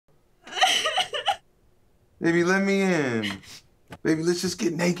Baby, let me in. Baby, let's just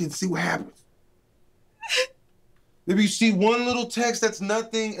get naked and see what happens. Baby, you see one little text that's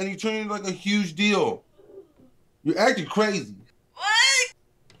nothing and you turn it into like a huge deal. You're acting crazy. What?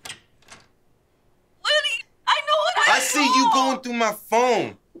 What are you? I know what I see you going through my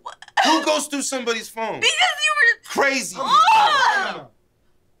phone. What? Who goes through somebody's phone? Because you were... Crazy. Oh!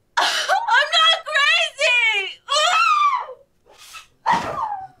 I'm not crazy! Oh!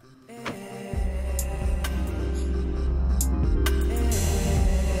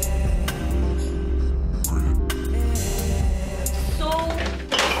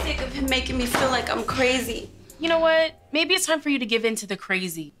 Making me feel like I'm crazy. You know what? Maybe it's time for you to give in to the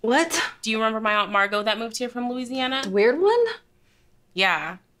crazy. What? Do you remember my Aunt Margot that moved here from Louisiana? The weird one?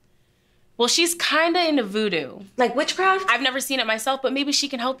 Yeah. Well, she's kinda into voodoo. Like witchcraft? I've never seen it myself, but maybe she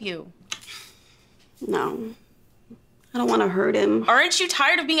can help you. No. I don't want to hurt him. Aren't you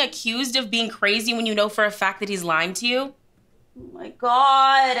tired of being accused of being crazy when you know for a fact that he's lying to you? Oh my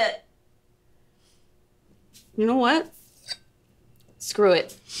God. You know what? Screw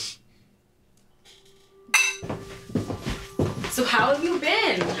it. So how have you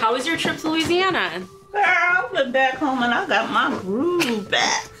been? How was your trip to Louisiana? Girl, I went back home and I got my groove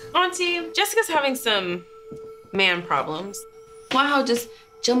back. Auntie, Jessica's having some man problems. Wow, just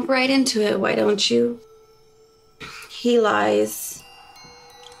jump right into it, why don't you? He lies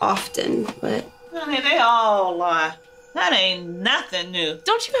often, but... Honey, they all lie. That ain't nothing new.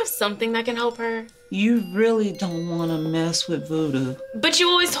 Don't you have something that can help her? You really don't want to mess with voodoo. But you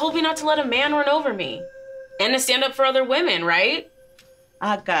always told me not to let a man run over me. And to stand up for other women, right?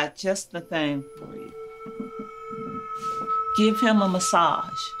 I got just the thing for you. Give him a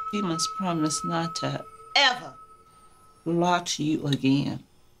massage. He must promise not to ever lie to you again.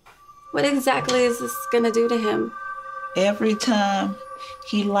 What exactly is this gonna do to him? Every time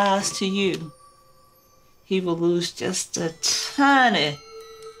he lies to you, he will lose just a tiny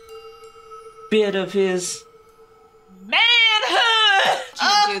bit of his manhood.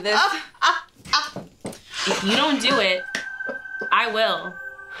 Can't do this. If you don't do it, I will.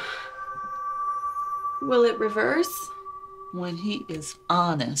 Will it reverse? When he is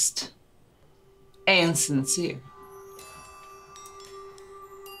honest and sincere.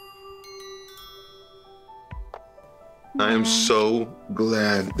 I am so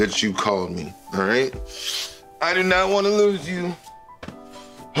glad that you called me, all right? I do not want to lose you.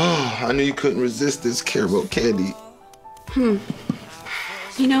 Oh, I knew you couldn't resist this caramel candy. You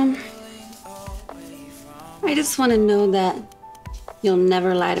know, I just want to know that you'll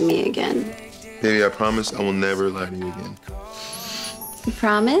never lie to me again. Baby, I promise I will never lie to you again. You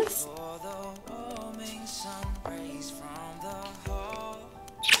promise?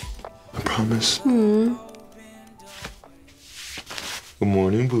 I promise. Good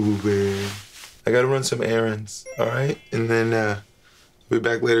morning, boo-boo bear. I gotta run some errands, all right? And then I'll be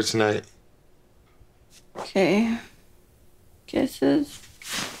back later tonight. Okay. Kisses.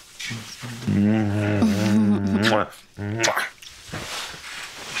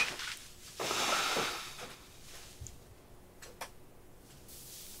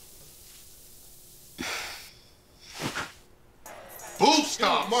 Boob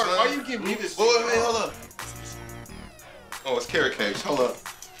stop, Mark. Why you giving me this? Boy, hey, hold up. Oh, it's carrot cakes. Hold up.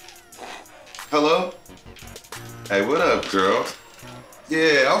 Hello? Hey, what up, girl?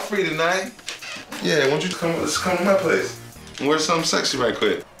 Yeah, I'm free tonight. Yeah, why don't you let's come to my place and wear something sexy right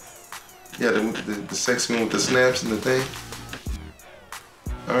quick. Yeah, the sexy one with the snaps and the thing.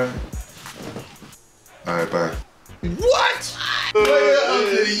 All right. All right, bye. What? Player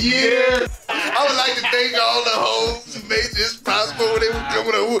of the year. I would like to thank all the hoes who made this possible when they were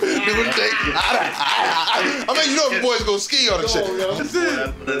coming over. They would take. I mean, you know if boys go ski on the shit. Oh, no.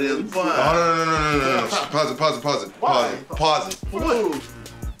 Pause it. What?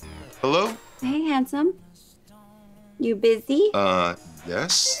 Hello? Hey, handsome. You busy?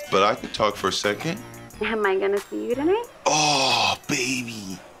 Yes, but I could talk for a second. Am I gonna see you tonight? Oh,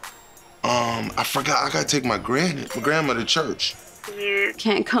 baby. I forgot. I gotta take my grandma to church. You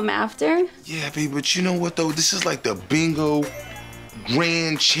can't come after? Yeah, baby, but you know what, though? This is like the bingo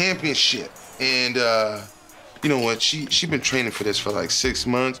grand championship. And, you know what? She been training for this for like 6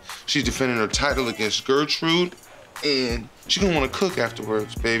 months. She's defending her title against Gertrude. And she gonna want to cook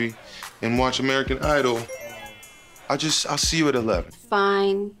afterwards, baby, and watch American Idol. I'll see you at 11.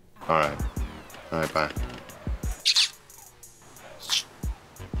 Fine. All right, bye.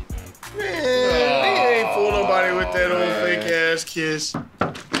 Man, they ain't fool nobody with that old fake-ass kiss.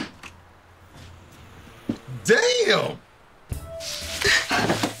 Damn!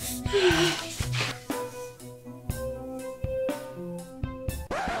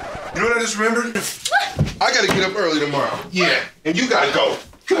 You know what I just remembered? I gotta get up early tomorrow. Yeah, and you gotta go.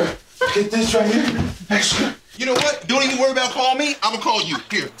 Here, get this right here. Extra. You know what? Don't even worry about calling me. I'm gonna call you.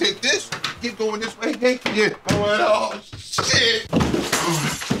 Here, take this. Keep going this way. Hey, yeah. Oh, shit.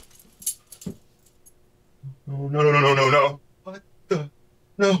 Oh, no. What the?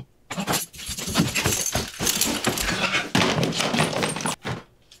 No.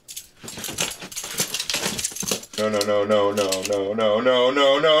 No.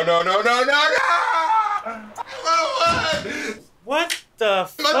 What the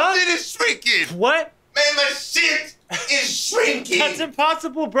fuck? My shit is shrinking. What? Man, my shit is shrinking. That's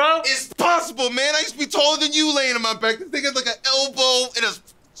impossible, bro. It's possible, man. I used to be taller than you laying on my back. This thing is like an elbow and a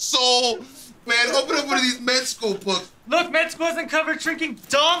soul. Man, open up one of these med school books. Look, med school hasn't covered shrinking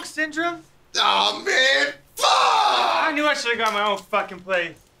donk syndrome. Oh, man. Fuck! I knew I should have got my own fucking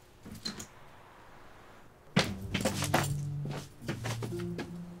place.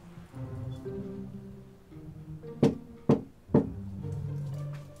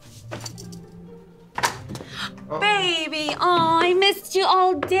 Baby, oh, I missed you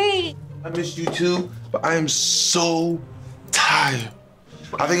all day. I miss you too, but I am so tired.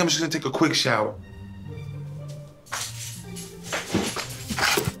 I think I'm just gonna take a quick shower.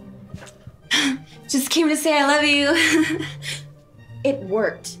 Just came to say I love you. It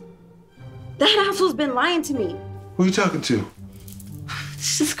worked. That asshole's been lying to me. Who are you talking to?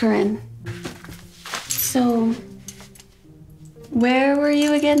 This is Corinne. So, where were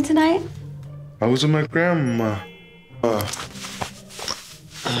you again tonight? I was with my grandma.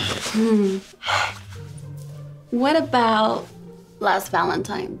 What about last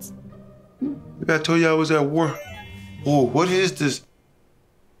Valentine's? I told you I was at war. Oh, what is this?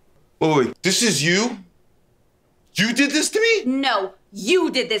 Oh, wait, this is you? You did this to me? No, you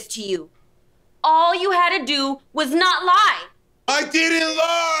did this to you. All you had to do was not lie. I didn't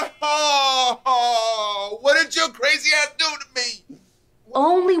lie. Oh, what did your crazy ass do to me?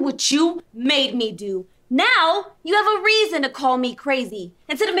 Only what you made me do. Now, you have a reason to call me crazy,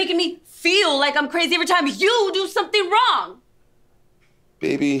 instead of making me feel like I'm crazy every time you do something wrong.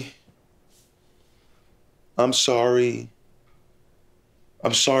 Baby, I'm sorry.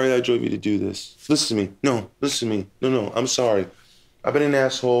 I'm sorry I drove you to do this. Listen to me. No, listen to me. No, I'm sorry. I've been an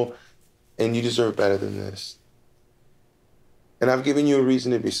asshole, and you deserve better than this. And I've given you a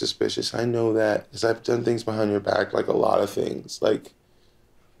reason to be suspicious. I know that, because I've done things behind your back, like a lot of things. Like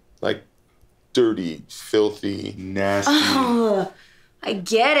dirty, filthy, nasty. Oh, I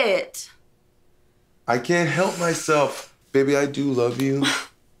get it. I can't help myself. Baby, I do love you.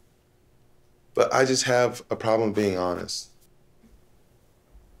 But I just have a problem being honest.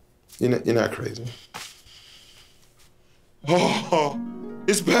 You're not crazy. Oh,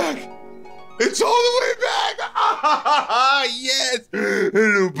 it's back. It's all the way back. Yes.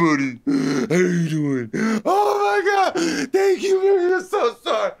 Hello, buddy. How you doing? Oh, my God. Thank you, baby. I'm so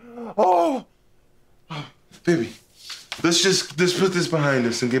sorry. Oh, baby, let's put this behind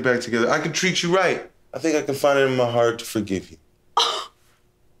us and get back together. I can treat you right. I think I can find it in my heart to forgive you.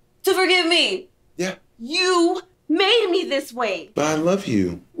 To forgive me? Yeah. You made me this way. But I love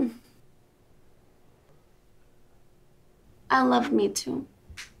you. I love me too.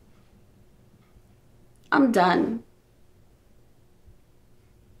 I'm done.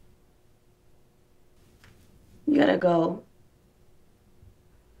 You gotta go.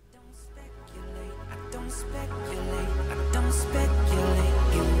 I don't speculate.